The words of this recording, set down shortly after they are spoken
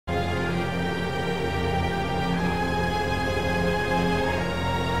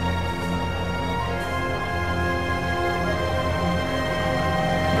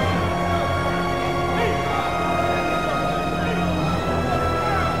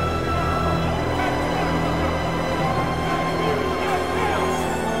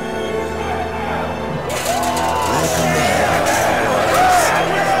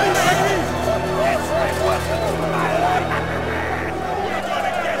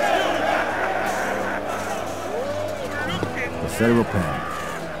federal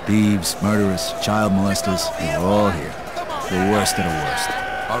pen. Thieves, murderers, child molesters, they're all here. The worst of the worst.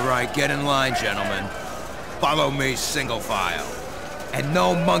 All right, get in line, gentlemen. Follow me single file. And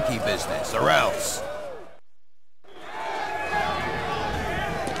no monkey business, or else.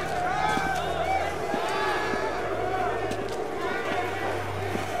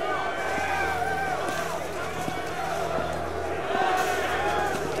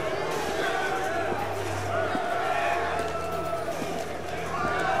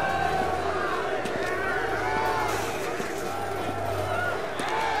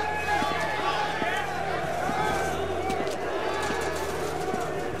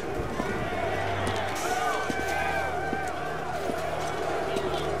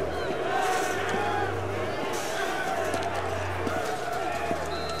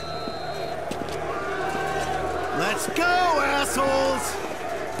 Let's go, assholes!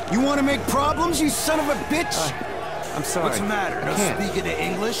 You want to make problems, you son of a bitch? I'm sorry. What's the matter? No speaking of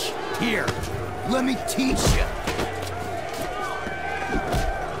English? Here, let me teach you.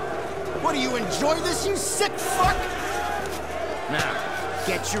 What, do you enjoy this, you sick fuck? Now,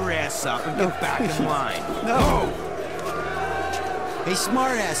 get your ass up and get back in line. No! Hey,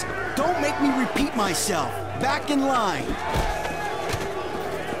 smartass, don't make me repeat myself. Back in line.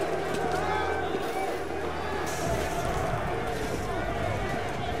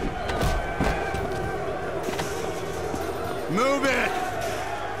 Move it!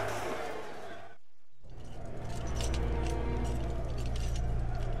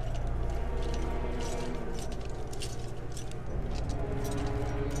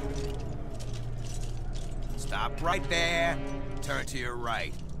 Stop right there. Turn to your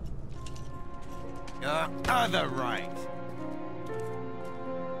right. Your other right.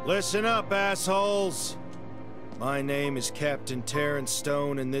 Listen up, assholes. My name is Captain Terrence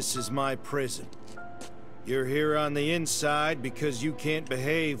Stone, and this is my prison. You're here on the inside because you can't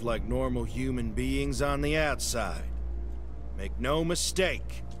behave like normal human beings on the outside. Make no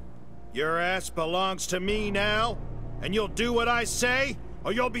mistake. Your ass belongs to me now, and you'll do what I say,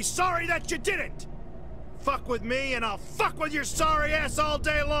 or you'll be sorry that you didn't! Fuck with me, and I'll fuck with your sorry ass all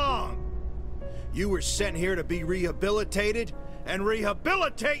day long! You were sent here to be rehabilitated, and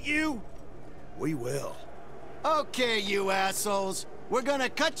rehabilitate you, we will. Okay, you assholes. We're gonna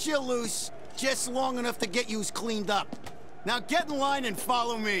cut you loose just long enough to get yous cleaned up. Now get in line and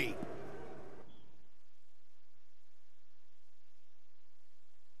follow me.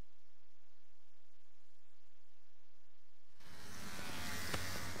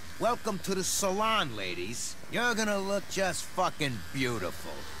 Welcome to the salon, ladies. You're gonna look just fucking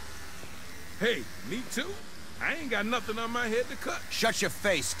beautiful. Hey, me too? I ain't got nothing on my head to cut. Shut your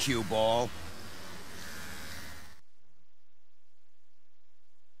face, cue ball.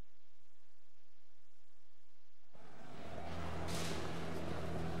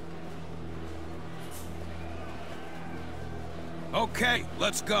 Okay,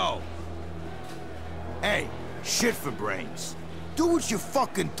 let's go. Hey, shit for brains. Do what you're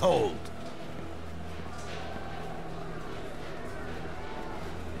fucking told.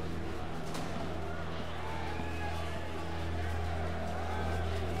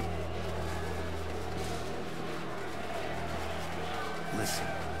 Listen,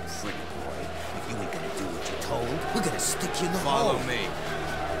 pretty boy, if you ain't gonna do what you're told, we're gonna stick you in the hole. Follow me.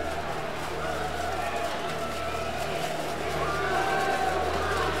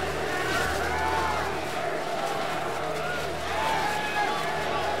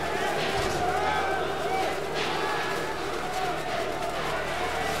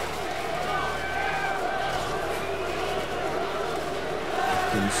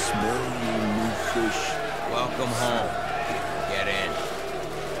 Can smell you, new fish. Welcome home. Get in.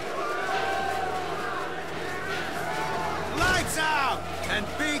 Lights out! And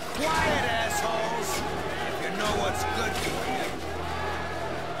be quiet, assholes! If you know what's good for you.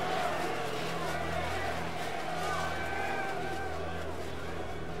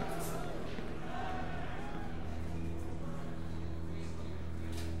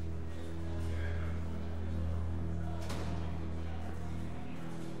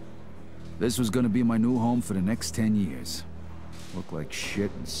 This was gonna be my new home for the next 10 years. Looked like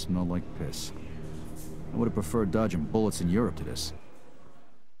shit and smelled like piss. I would have preferred dodging bullets in Europe to this.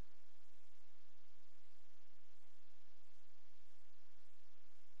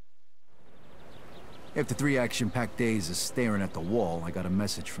 After 3 action-packed days of staring at the wall, I got a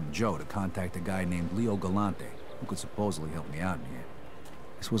message from Joe to contact a guy named Leo Galante, who could supposedly help me out in here.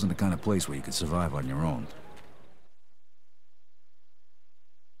 This wasn't the kind of place where you could survive on your own.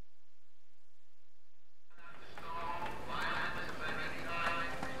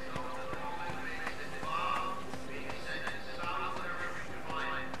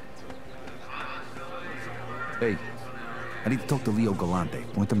 Hey, I need to talk to Leo Galante.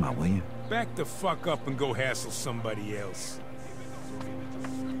 Point him out, will you? Back the fuck up and go hassle somebody else.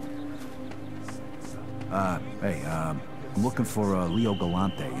 Hey, I'm looking for Leo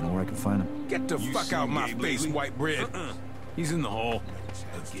Galante. You know where I can find him? Get the fuck out my face, white bread. He's in the hall.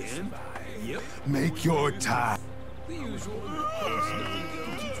 Again? Yep. Make your time. The usual.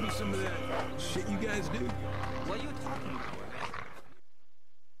 Teach me some of that shit you guys do. What are you talking about?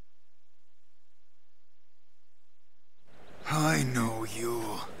 I know you.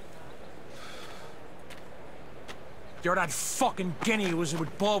 You're that fucking guinea who was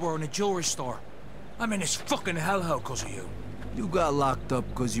with Barbara in the jewelry store. I'm in this fucking hellhole because of you. You got locked up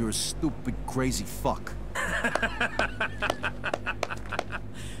because you're a stupid, crazy fuck.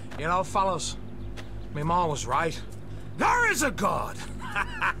 You know, fellas, my mom was right. There is a God!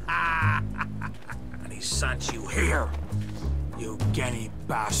 And he sent you here, you guinea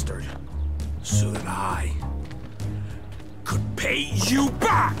bastard. So that I could pay you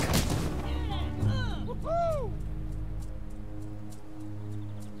back!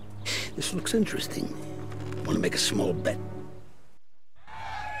 This looks interesting. Want to make a small bet?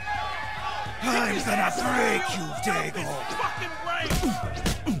 I'm gonna break you, Dago.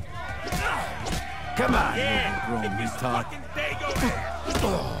 Come on, you grown retard.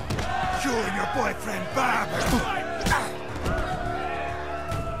 You and your boyfriend, Barber.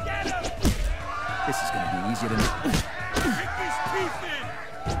 This is gonna be easier than...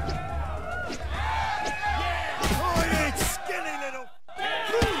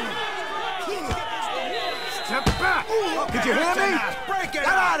 Step back! Did you hear me? Break it! Get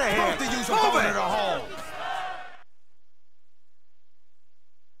out of here! Both of you are going to the hole.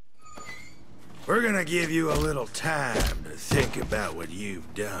 We're gonna give you a little time to think about what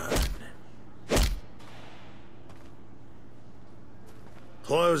you've done.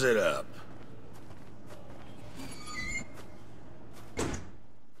 Close it up.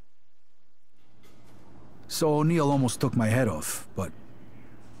 So O'Neill almost took my head off, but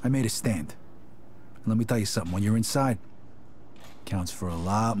I made a stand. And let me tell you something, when you're inside, it counts for a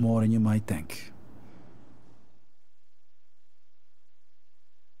lot more than you might think.